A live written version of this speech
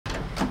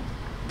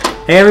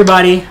Hey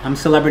everybody, I'm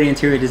celebrity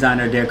interior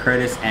designer Adair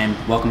Curtis, and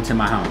welcome to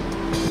my home.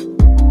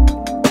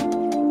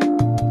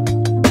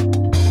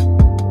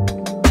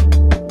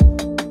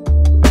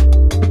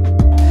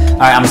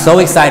 Alright, I'm so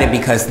excited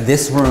because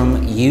this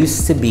room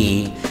used to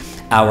be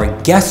our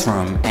guest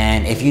room,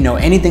 and if you know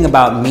anything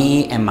about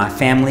me and my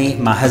family,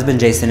 my husband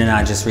Jason and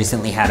I just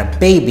recently had a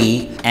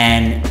baby,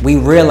 and we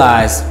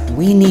realized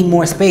we need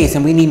more space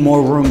and we need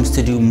more rooms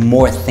to do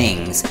more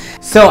things.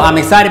 So I'm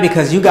excited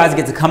because you guys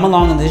get to come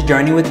along on this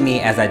journey with me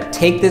as I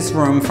take this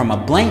room from a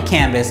blank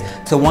canvas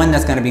to one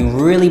that's gonna be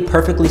really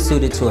perfectly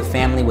suited to a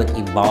family with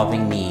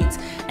evolving needs.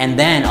 And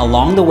then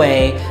along the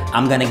way,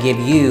 I'm gonna give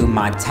you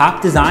my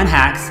top design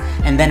hacks,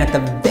 and then at the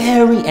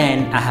very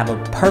end, I have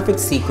a perfect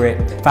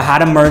secret for how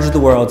to merge the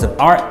worlds of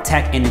art,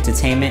 tech, and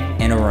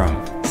entertainment in a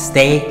room.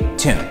 Stay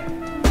tuned.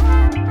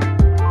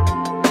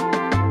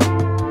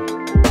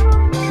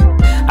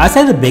 I'd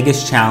say the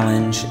biggest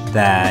challenge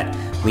that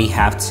we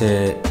have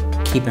to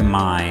keep in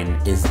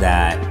mind is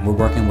that we're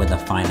working with a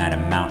finite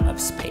amount of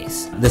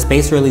space. The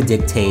space really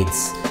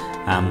dictates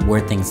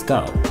where things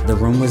go. The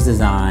room was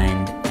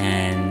designed,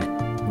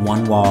 and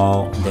one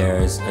wall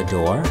there's a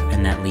door,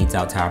 and that leads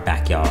out to our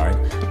backyard.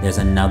 There's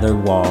another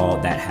wall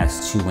that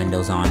has 2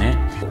 windows on it,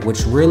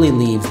 which really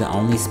leaves the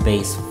only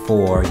space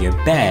for your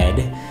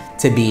bed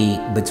to be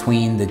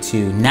between the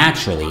two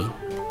naturally.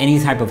 Any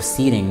type of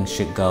seating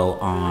should go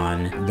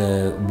on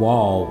the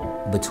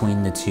wall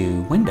between the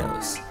 2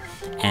 windows,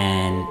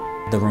 and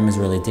the room is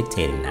really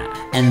dictating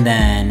that. And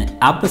then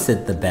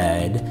opposite the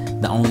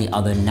bed, the only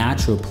other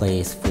natural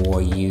place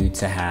for you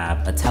to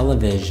have a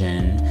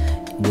television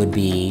would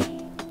be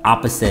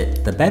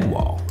opposite the bed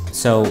wall.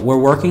 So we're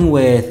working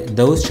with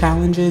those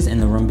challenges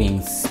in the room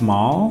being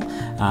small,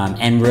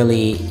 and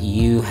really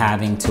you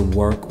having to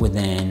work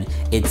within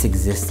its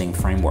existing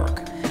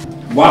framework.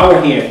 While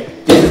we're here,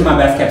 this is my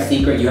best kept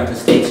secret. You have to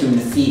stay tuned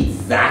to see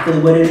exactly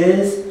what it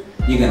is.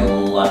 You're gonna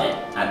love it.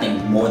 I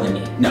think more than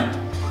me. No,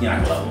 you're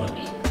not gonna love it more than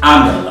me.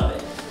 I'm gonna love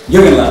it.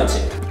 You're gonna love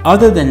it too.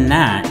 Other than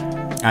that,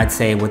 I'd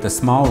say with a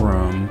small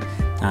room,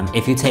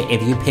 if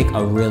you pick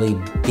a really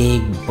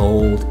big,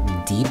 bold,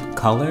 deep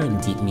color,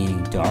 and deep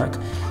meaning dark,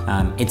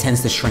 it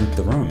tends to shrink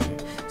the room.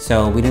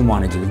 So we didn't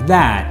want to do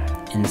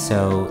that, and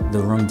so the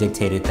room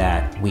dictated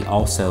that we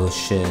also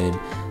should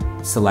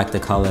select a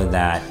color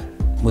that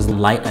was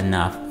light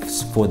enough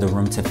for the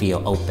room to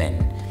feel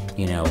open,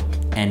 you know.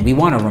 And we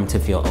want a room to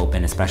feel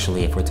open,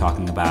 especially if we're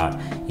talking about,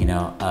 you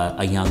know,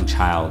 a young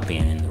child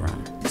being in the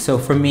room. So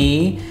for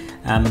me,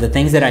 the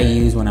things that I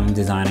use when I'm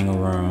designing a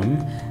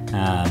room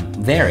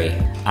vary.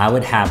 I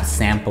would have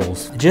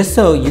samples just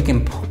so you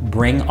can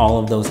bring all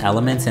of those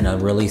elements in a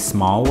really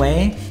small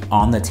way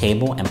on the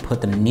table and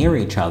put them near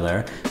each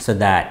other so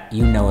that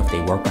you know if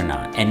they work or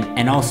not.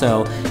 And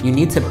also, you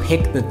need to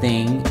pick the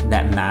thing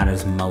that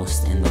matters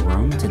most in the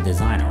room to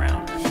design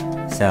around.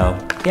 So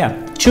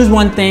yeah, choose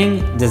one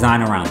thing,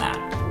 design around that.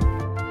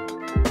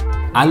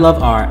 I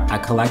love art. I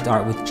collect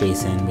art with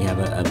Jason. We have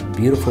a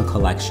beautiful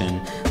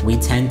collection. We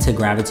tend to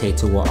gravitate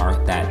toward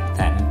art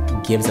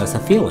that gives us a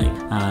feeling.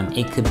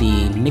 It could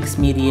be mixed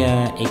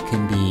media, it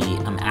can be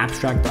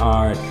abstract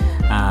art,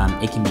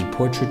 it can be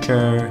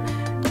portraiture.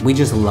 We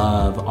just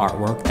love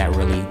artwork that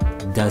really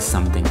does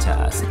something to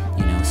us,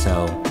 you know,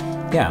 so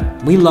yeah,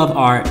 we love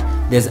art.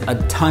 There's a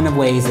ton of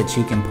ways that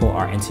you can pull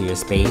art into your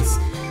space,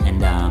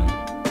 and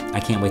I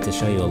can't wait to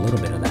show you a little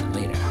bit of that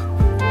later.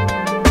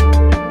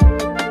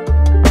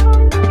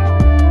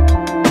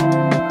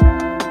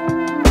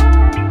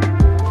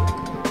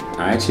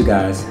 All right, you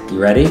guys, you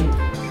ready?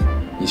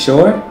 You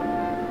sure?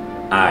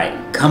 All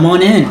right, come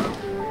on in.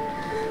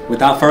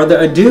 Without further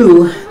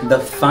ado, the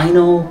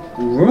final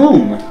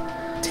room.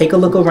 Take a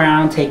look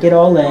around, take it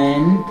all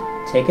in.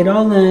 Take it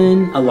all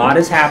in. A lot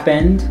has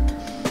happened,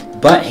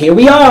 but here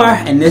we are,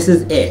 and this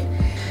is it.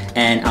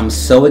 And I'm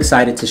so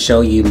excited to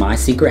show you my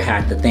secret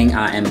hack, the thing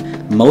I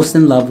am most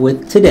in love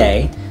with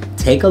today.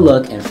 Take a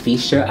look and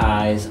feast your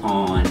eyes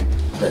on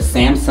the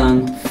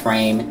Samsung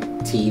Frame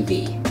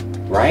TV,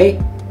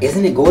 right?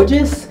 Isn't it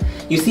gorgeous?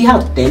 You see how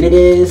thin it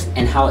is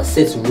and how it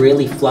sits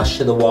really flush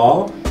to the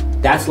wall?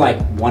 That's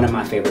like one of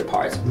my favorite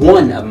parts.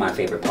 One of my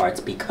favorite parts,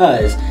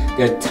 because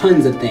there are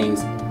tons of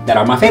things that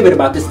are my favorite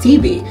about this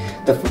TV.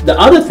 The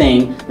other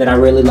thing that I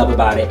really love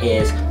about it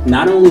is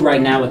not only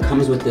right now it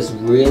comes with this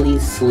really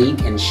sleek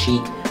and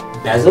chic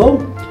bezel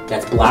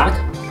that's black,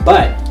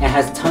 but it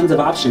has tons of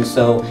options.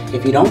 So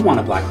if you don't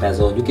want a black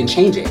bezel, you can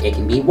change it. It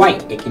can be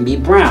white, it can be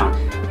brown.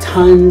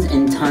 Tons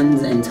and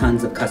tons and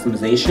tons of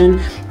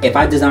customization. If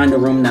I designed a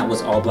room that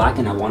was all black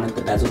and I wanted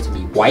the bezel to be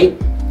white,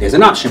 there's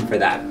an option for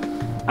that.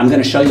 I'm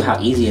gonna show you how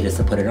easy it is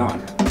to put it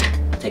on.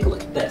 Take a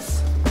look at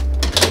this.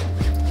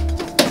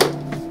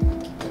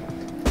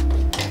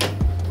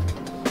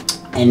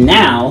 And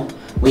now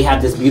we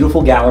have this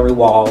beautiful gallery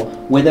wall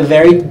with a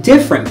very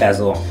different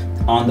bezel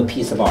on the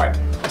piece of art.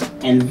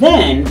 And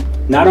then,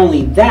 not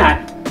only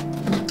that,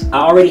 I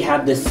already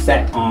have this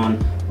set on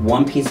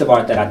one piece of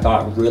art that I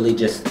thought really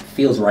just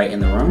feels right in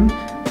the room.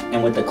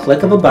 And with the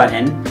click of a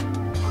button,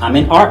 I'm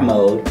in art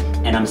mode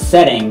and I'm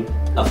setting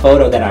a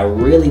photo that I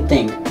really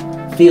think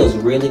feels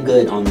really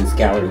good on this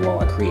gallery wall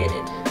I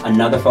created.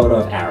 Another photo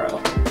of Arrow.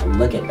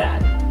 Look at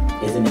that.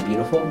 Isn't it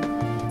beautiful?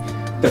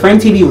 The Frame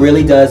TV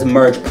really does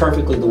merge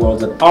perfectly the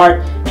worlds of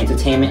art,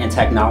 entertainment, and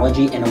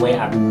technology in a way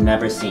I've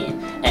never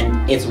seen.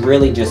 And it's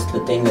really just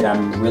the thing that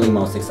I'm really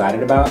most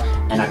excited about.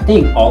 And I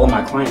think all of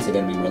my clients are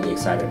going to be really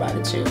excited about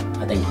it too.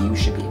 I think you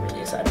should be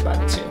really excited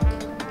about it too.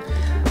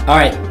 All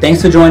right,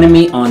 thanks for joining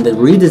me on the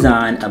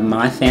redesign of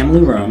my family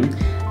room.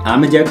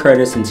 I'm Adair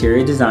Curtis,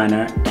 interior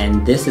designer,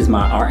 and this is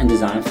my art and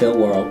design filled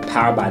world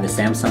powered by the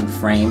Samsung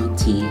Frame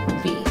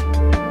TV.